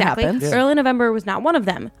girl. That exactly. happens. Yeah. Early November was not one of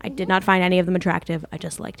them. I did not find any of them attractive. I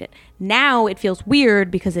just liked it. Now it feels weird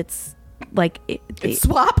because it's like It's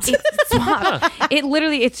swapped. It's swapped. It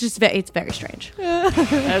literally, it's just it's very strange.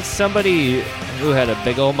 As somebody who had a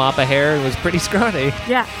big old mop of hair and was pretty scrawny.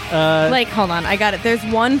 Yeah. Like, hold on, I got it. There's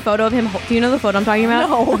one photo of him. Do you know the photo I'm talking about?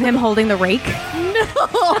 No. Of him holding the rake.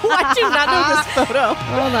 I do not know this photo.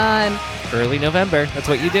 Hold on. Early November. That's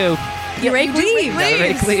what you do. You rake leaves. Gotta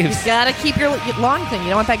rake leaves. You gotta keep your lawn clean. You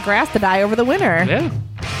don't want that grass to die over the winter. Yeah.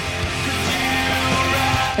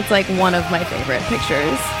 It's like one of my favorite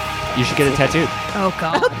pictures. You should get it tattooed. Oh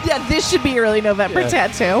God. Yeah, this should be early November Yeah.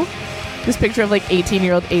 tattoo. This picture of like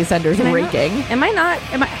 18-year-old Ace Enders Am I not- raking. Am I not?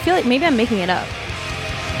 I feel like maybe I'm making it up.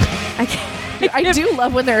 I can't. I do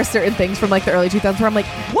love when there are certain things from like the early 2000s where I'm like,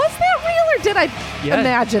 was that real or did I Yeah,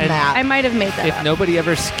 imagine and that? I might have made that If up. nobody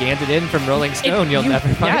ever scanned it in from Rolling Stone, you'll never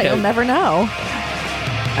find Yeah, it. you'll never know.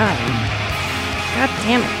 God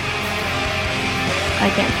damn it. I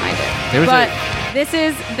can't find it. There was but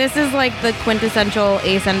this is like the quintessential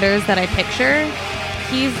Ace Enders that I picture.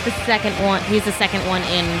 He's the second one. He's the second one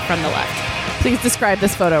in from the left. Please describe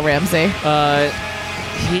this photo, Ramsey.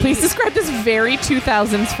 Please describe this very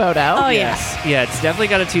 2000s photo. Oh Yes. Yeah, it's definitely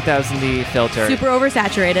got a 2000D filter. Super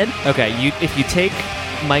oversaturated. Okay, if you take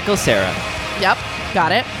Michael Cera Yep,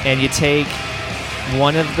 got it. and you take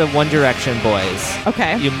one of the One Direction boys,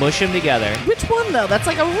 Okay. you mush them together. Which one though? That's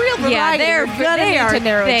like a real variety. Yeah, You're gonna need to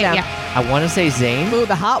narrow it down. Yeah. I want to say Zayn. Ooh,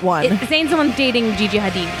 the hot one. Zayn's the one dating Gigi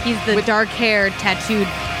Hadid. He's the dark-haired, tattooed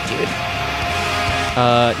dude.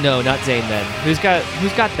 No, not Zayn then. Who's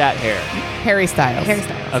got that hair? Harry Styles. Harry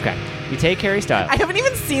Styles. Okay, you take Harry Styles. I haven't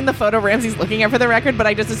even seen the photo Ramsey's looking at for the record, but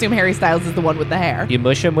I just assume Harry Styles is the one with the hair. You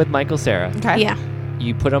mush him with Michael Cera. Okay. Yeah.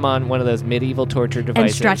 you put them on one of those medieval torture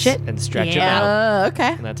devices stretch it? and stretch him out.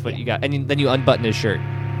 Okay. And that's what you got. And then you unbutton his shirt.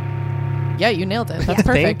 Yeah, you nailed it. That's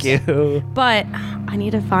perfect. Thank you. But I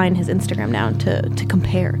need to find his Instagram now to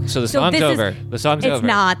compare. So the song's this is- over. The song's It's over.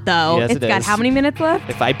 not though. Yes, It's it got is. how many minutes left?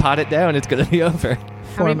 If I pot it down, it's going to be over.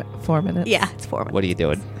 How many- 4 minutes. Yeah, it's 4 minutes. What are you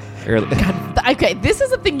doing? Early. Okay, this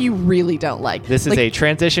is a thing you really don't like. This is like, a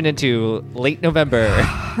transition into late November.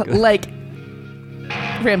 like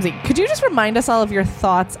Ramsey. Could you just remind us all of your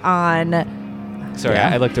thoughts on? Sorry,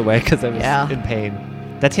 Yeah. I looked away because I was Yeah. in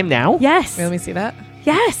pain. That's him now? Yes. Wait, let me see that.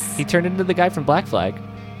 Yes. He turned into the guy from Black Flag.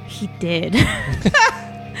 He did.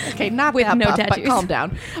 Okay, not With that no buff, but tattoos. calm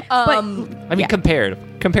down. I mean, Yeah.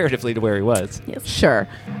 comparatively to where he was. Yes. Sure.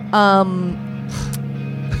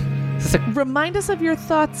 It's like Remind us of your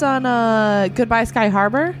thoughts on Goodbye Sky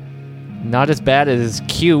Harbor. not as bad as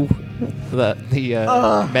Q, the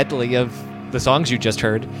medley of the songs you just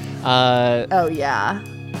heard. Oh yeah.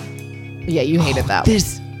 Yeah, you hated that one.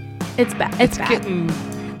 This It's bad. It's bad. getting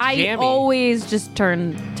I jammy. always just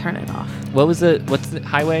turn it off. What's the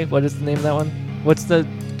highway? What is the name of that one? What's the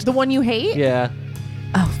The one you hate? yeah?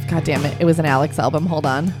 Oh god damn it! It was an Alex album. Hold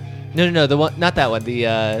on. No, the one, not that one.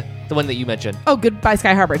 The one that you mentioned. Oh, Goodbye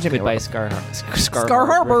Sky Harbor. Jimmy. Goodbye, Scar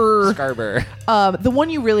Harbor. Scarborough. The one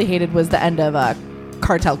you really hated was the end of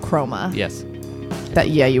Cartel Chroma. Yes. That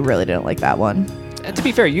you really didn't like that one. And to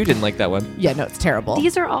be fair, you didn't like that one. Yeah, no, it's terrible.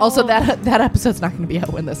 These are all- also that episode's not going to be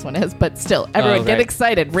out when this one is, but still, everyone get right.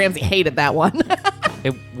 excited. Ramsey hated that one.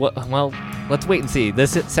 Well, let's wait and see.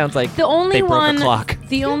 This it sounds like The only they broke one, a clock.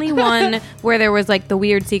 the only one where there was like the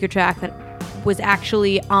weird secret track that was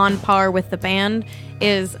actually on par with the band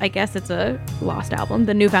is, I guess it's a lost album,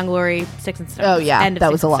 the Newfound Glory Sticks and Stones. Oh yeah, End of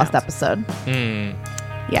that was Sticks a and lost Stones. episode.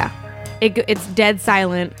 Yeah, it's dead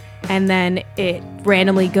silent, and then it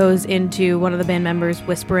randomly goes into one of the band members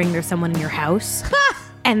whispering, "There's someone in your house."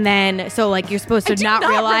 And then, so like you're supposed to I do not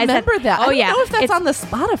realize remember that. Oh I don't yeah, know if that's it's, on the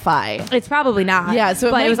Spotify. it's probably not. Yeah, so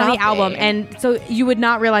it but might it was on the not album, be. and so you would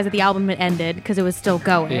not realize that the album had ended because it was still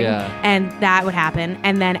going. Yeah. And that would happen,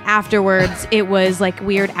 and then afterwards, it was like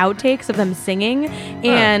weird outtakes of them singing,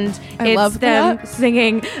 and I it's love them that.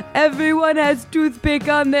 singing. Everyone has toothpick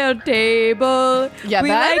on their table. Yeah, we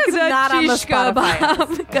that like is not on the shish kebab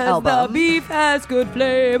Spotify because the album. beef has good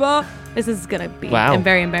flavor. This is gonna be Wow.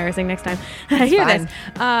 very embarrassing next time I hear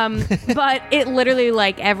fine. this. But it literally,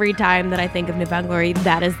 like, every time that I think of Newfound Glory,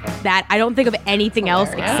 that is that. I don't think of anything else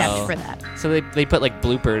Hilarious. except Wow. for that. So they put like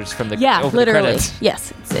bloopers from the Yeah, over literally. the credits.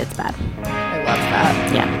 Yes, it's bad. I love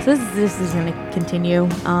that. Yeah. So this is gonna continue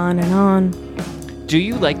on and on. Do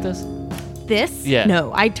you like this? This? Yeah.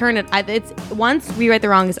 No, I turn it. It's once Rewrite the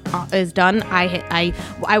Wrong is done. I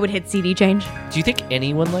would hit CD change. Do you think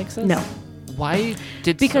anyone likes this? No. Why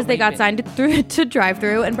did Because so they many got ban- signed to Drive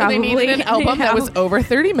Through and And probably they needed an album that was over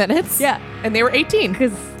 30 minutes. Yeah. And they were 18.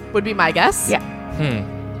 because Would be my guess. yeah.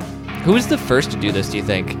 Who was the first to do this? Do you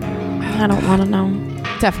think? I don't want to know.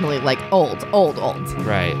 Definitely like old.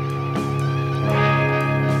 Right.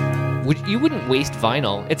 You wouldn't waste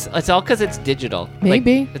vinyl. It's all because it's digital.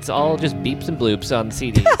 Maybe. Like, it's all just beeps and bloops on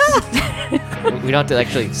CDs. We don't have to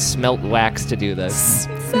actually smelt wax to do this.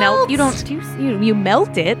 Smelt. You don't do you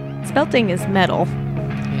melt it. Smelting is metal.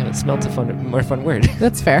 Yeah, but smelt's a more fun word.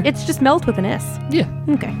 That's fair. It's just melt with an S. Yeah.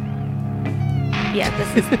 Okay. Yeah,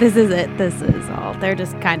 this is it. This is all. They're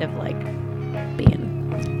just kind of like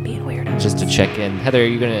being weirdos. Just to check in. Heather, are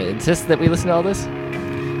you going to insist that we listen to all this?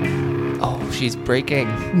 Oh, she's breaking.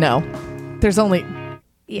 No. There's only.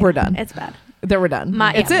 Yeah, We're done. It's bad. We're done.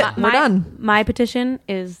 It's it. We're done. My petition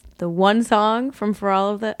is the one song from For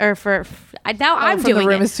All of the or for now I'm from The doing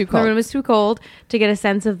Room it. Is Too Cold. The Room Is Too Cold to get a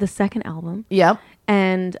sense of the second album. Yep.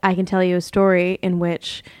 And I can tell you a story in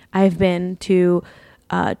which I've been to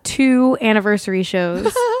 2 anniversary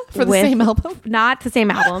shows For the same album? Not the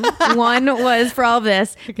same album. One was For All of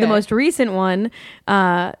This. Okay. The most recent one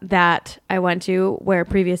that I went to, where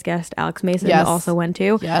previous guest Alex Mason Yes. also went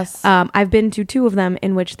to. Yes. I've been to 2 of them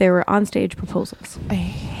in which there were onstage proposals. I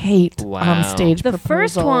hate Wow. on stage The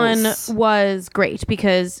first one proposals. was great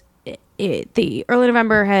because the early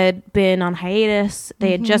November had been on hiatus.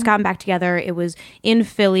 They had just gotten back together. It was in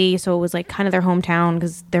Philly, so it was like kind of their hometown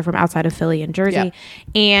because they're from outside of Philly and Jersey.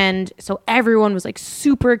 Yeah. And so everyone was like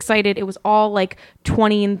super excited. It was all like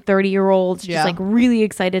 20 and 30-year-olds Yeah. just like really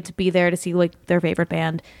excited to be there to see like their favorite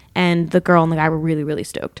band. And the girl and the guy were really, really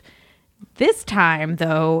stoked. This time,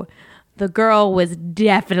 though, the girl was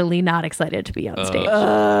definitely not excited to be on stage.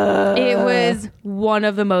 It was one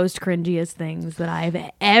of the most cringiest things that I've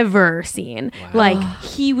ever seen. Like,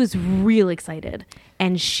 he was real excited,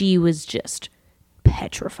 and she was just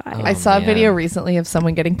petrified. I saw a man. video recently of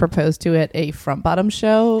someone getting proposed to at a Front Bottom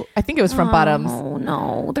show. I think it was Front Bottoms, Oh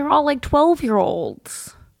no, they're all like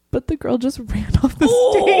 12-year-olds. but the girl just ran off the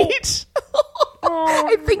stage.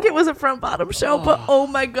 I think it was a Front Bottom show, but oh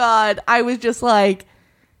my god, I was just like,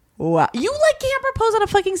 wow. You like can't propose on a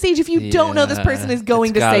fucking stage if you don't know this Yeah, person is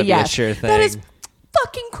going it's to gotta say be a yes. sure That is thing.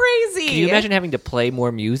 fucking crazy. Can you imagine having to play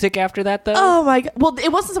more music after that, though? Oh my god. Well,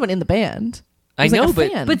 it wasn't someone in the band. It I was like know, a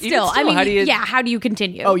but fan. But even still, I still, mean, how do you- how do you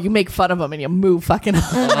continue? Oh, you make fun of them and you move fucking on.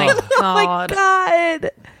 Oh my Oh my god!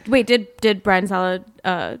 god. Wait, did Brian Sala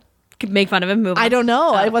make fun of him? Move I on? don't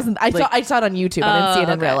know. I wasn't. I Like- saw it on YouTube. I didn't see it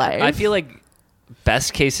in okay. real life. I feel like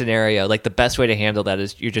best case scenario, like the best way to handle that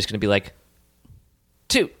is you're just going to be like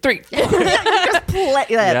 2, 3, 4. just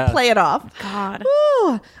play it off. God. Woo.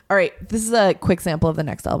 All right, this is a quick sample of the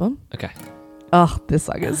next album. Okay. Oh, this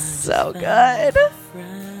song is so good.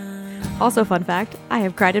 Also, fun fact: I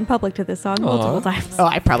have cried in public to this song multiple times. Oh,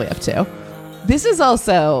 I probably have too. This is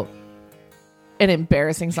also an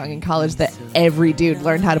embarrassing song in college that every dude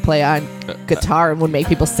learned how to play on guitar and would make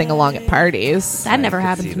people sing along at parties. That never could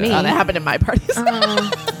happened see to that. me. Oh, that happened in my parties.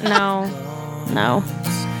 No.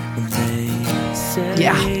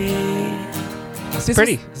 Yeah. It's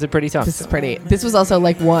pretty. It's a pretty song. This is pretty. This was also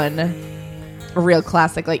like a real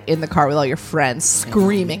classic, like in the car with all your friends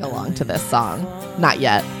screaming along to this song. Not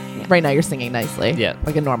yet. Right now you're singing nicely. Yeah.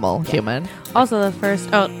 Like a normal human. Also, the first.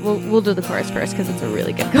 Oh, we'll do the chorus first because it's a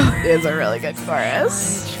really good chorus. It is a really good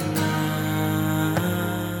chorus.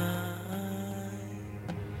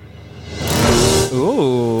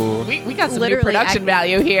 Ooh. We got some Literally, new production I-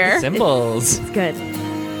 value here. Symbols. It's good.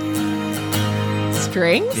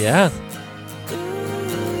 Strings? Yeah.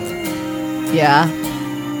 Yeah.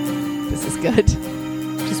 This is good.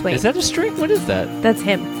 Just wait. Is that a string? What is that? That's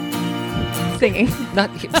him singing. Not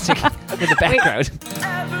in the background.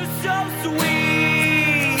 Ever so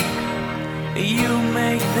sweet, you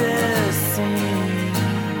make this seem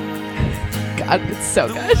God, it's so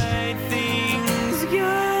good. way things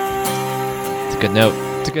go. It's a good note.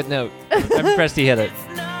 It's a good note. I'm impressed he hit it.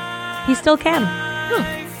 He still can.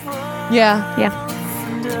 Yeah. Yeah.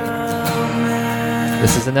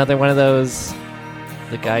 This is another one of those.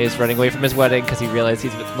 The guy is running away from his wedding because he realized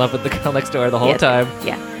he's in love with the girl next door the whole Yeah. time.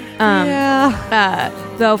 Yeah. Yeah.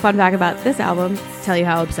 Though, fun fact about this album, tell you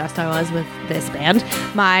how obsessed I was with this band.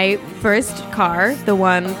 My first car, the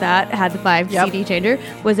one that had the 5 Yep. CD changer,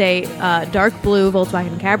 was a dark blue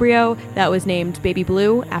Volkswagen Cabrio that was named Baby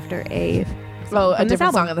Blue after a Oh, a From this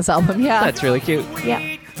different album. song on this album. Yeah. That's really cute. yeah.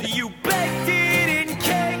 You baked it in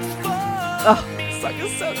cakes for Oh, this song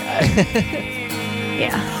is so good.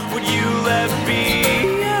 Yeah. when you left behind.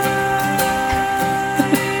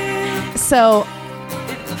 So,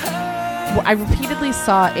 I repeatedly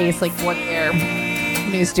saw Ace like one year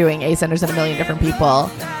when he was doing Ace Enters and a Million Different People.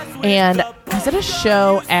 And I was at a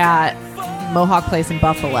show at Mohawk Place in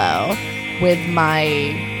Buffalo with my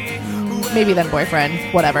maybe then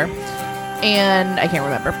boyfriend, whatever. And I can't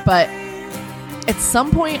remember. But at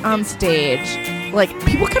some point on stage, like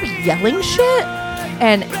people kept yelling shit.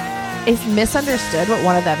 And Ace misunderstood what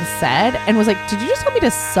one of them said and was like, "Did you just tell me to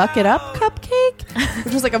suck it up, cupcake?"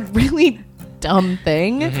 Which was like a really dumb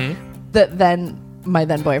thing that then my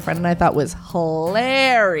then boyfriend and I thought was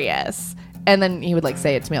hilarious. And then he would like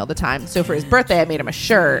say it to me all the time. So for his birthday, I made him a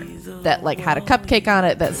shirt that like had a cupcake on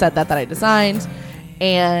it that said that I designed.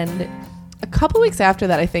 And a couple weeks after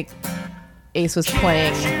that, I think Ace was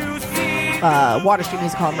playing Water Street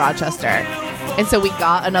Music Hall in Rochester. And so we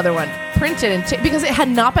got another one printed and because it had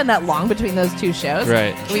not been that long between those two shows.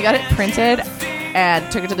 Right. We got it printed and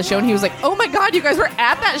took it to the show, and he was like, "Oh my god, you guys were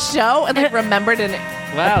at that show!" and like remembered and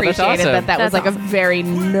Wow, that's appreciated awesome. that was That's like awesome. a very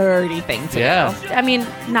nerdy thing to Yeah. do. I mean,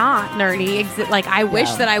 not nerdy. Like, I wish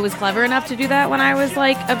Yeah. that I was clever enough to do that when I was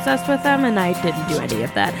like obsessed with them, and I didn't do any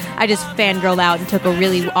of that. I just fangirled out and took a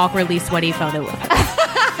really awkwardly sweaty photo with him.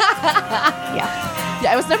 Yeah.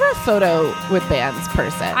 Yeah, I was never a photo with bands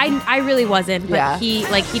person. I really wasn't, but Yeah.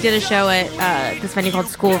 he did a show at this venue called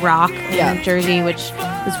School of Rock in Yeah. New Jersey, which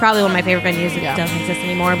was probably one of my favorite venues. It Yeah. doesn't exist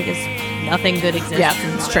anymore because nothing good exists. Yeah, in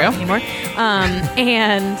it's rock true. anymore.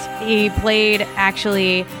 And he played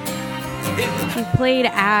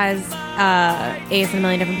as Ace and a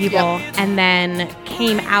Million Different People, Yep. and then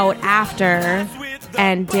came out after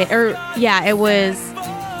and it was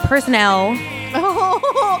Personnel.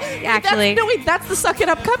 Oh, actually. Wait, that's the Suck It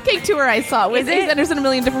Up Cupcake tour I saw. With Is it? There's a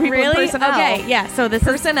million different people in Really? Personnel. Okay, yeah. So this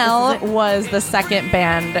Personnel is was the second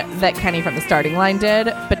band that Kenny from the Starting Line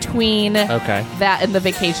did between Okay. that and the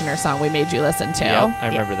Vacationer song we made you listen to. Yep, I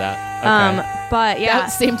remember that. Okay. but yeah, That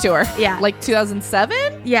same tour. Yeah. Like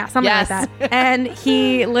 2007? yeah, something Yes. like that. And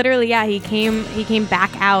he literally, he came back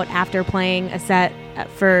out after playing a set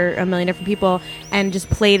for a million different people and just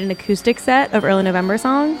played an acoustic set of Early November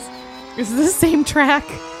songs. Is this the same track?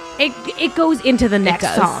 It goes into the next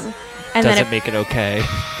does. song, and Doesn't then make it okay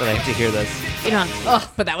that I have to hear this.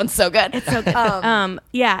 Oh, but that one's so good. it's so good.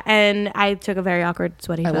 Yeah, and I took a very awkward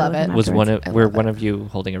sweaty. I photo love with it. him Was afterwards. were one of you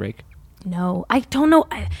holding a rake? No, I don't know.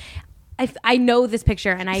 I know this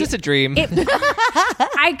picture, and Is this a dream?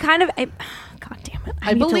 I kind of. God damn it!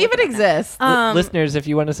 I need to believe look it at that. exists. Listeners, if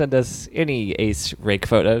you want to send us any Ace rake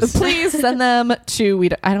photos, Please send them to.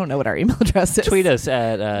 I don't know what our email address is. tweet us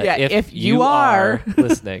at if you are.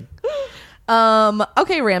 listening.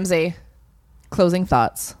 Okay, Ramsey. Closing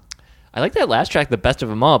thoughts. I like that last track, the best of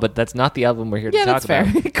them all, but that's not the album we're here Yeah, to talk that's fair.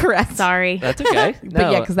 about. Correct. Sorry. That's okay. But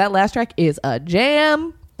No. yeah, because that last track is a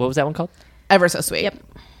jam. What was that one called? Ever so sweet. Yep.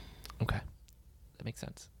 Okay, that makes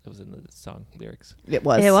sense. It was in the song lyrics. It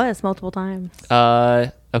was. It was multiple times.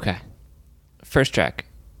 Okay. First track,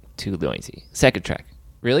 too noisy. Second track,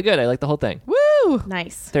 really good. I like the whole thing. Woo!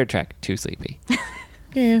 Nice. Third track, too sleepy.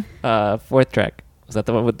 Yeah. Fourth track, was that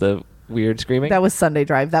the one with the weird screaming? That was Sunday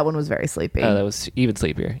Drive. That one was very sleepy. That was even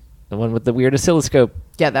sleepier. The one with the weird oscilloscope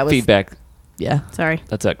yeah, that was. feedback. Yeah. Sorry.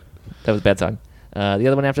 That sucked. That was a bad song. The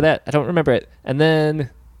other one after that, I don't remember it. And then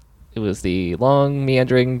it was the long,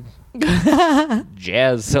 meandering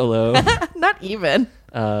jazz solo, Not even.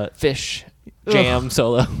 Fish jam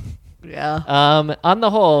solo. Yeah. On the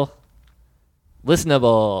whole,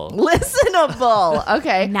 listenable. Listenable.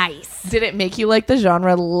 Okay. Nice. Did it make you like the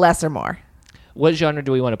genre less or more? What genre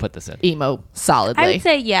do we want to put this in? Emo. Solidly. I would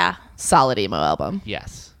say yeah. Solid emo album.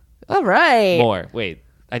 Yes. All right. More. Wait.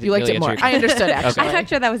 I didn't You liked really it more. answer your I understood, actually. I'm not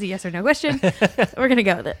sure that was a yes or no question. We're gonna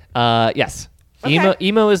go with it. Yes. Okay.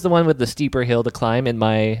 Emo is the one with the steeper hill to climb in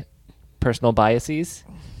my personal biases.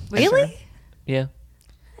 Really? Yeah.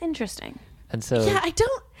 Interesting. And so Yeah, I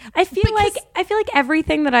don't. I feel Because- like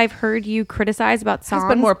everything that I've heard you criticize about songs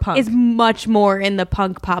been more punk. is much more in the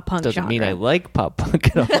pop punk doesn't genre. mean I like pop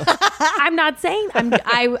punk at all. I'm not saying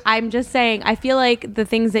I'm just saying I feel like the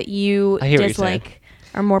things that you I hear what you're saying. dislike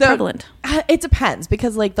are more prevalent. It depends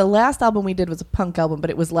because like the last album we did was a punk album, but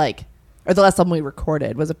it was like, or the last album we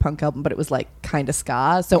recorded was a punk album, but it was like kind of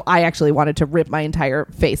ska. So I actually wanted to rip my entire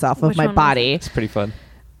face off of Which my one was body. It's pretty fun.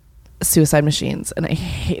 Suicide Machines, and I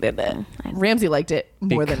hated it. Ramsey liked it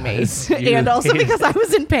more than me, Because you and also hated because I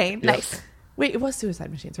was in pain. Yep. Nice. Wait, it was Suicide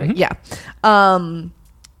Machines, right? Yeah.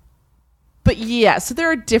 But yeah, so there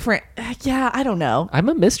are different. Yeah, I don't know. I'm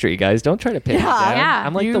a mystery, guys. Don't try to pin me down. Yeah.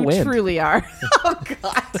 I'm like you the wind. truly are. Oh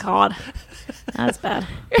God. God, that's bad.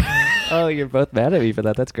 Oh, you're both mad at me for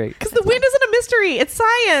that. That's great. Because the wind isn't a mystery; it's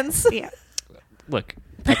science. Yeah. Look,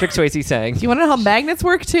 Patrick Swayze sang. Do you want to know how magnets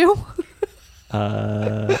work too?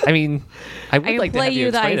 I mean, I would I can like to play have you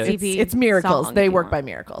you the explain it. ICP. It's miracles. song They if you work want. by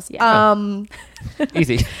miracles. Yeah.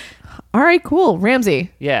 Easy. All right, cool.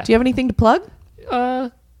 Ramsey. Yeah. Do you have anything to plug?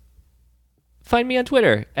 Find me on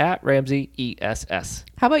Twitter at Ramsey ESS.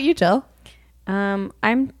 How about you, Jill?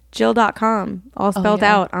 I'm Jill.com, all spelled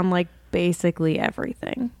yeah. out on like basically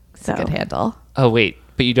everything. So Good handle. Oh wait,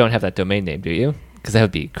 but you don't have that domain name, do you? Because that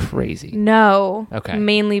would be crazy. no, Okay.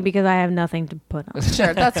 mainly because I have nothing to put on.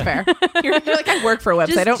 Sure, that's fair. You're like, I work for a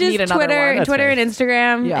website. I don't need another Twitter, one. That's Twitter fair. and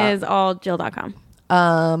Instagram Yeah. is all Jill.com.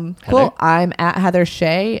 Cool. Heather? I'm at Heather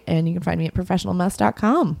Shea, and you can find me at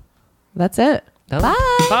professionalmess.com. That's it. Bye. Bye.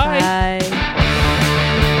 Bye.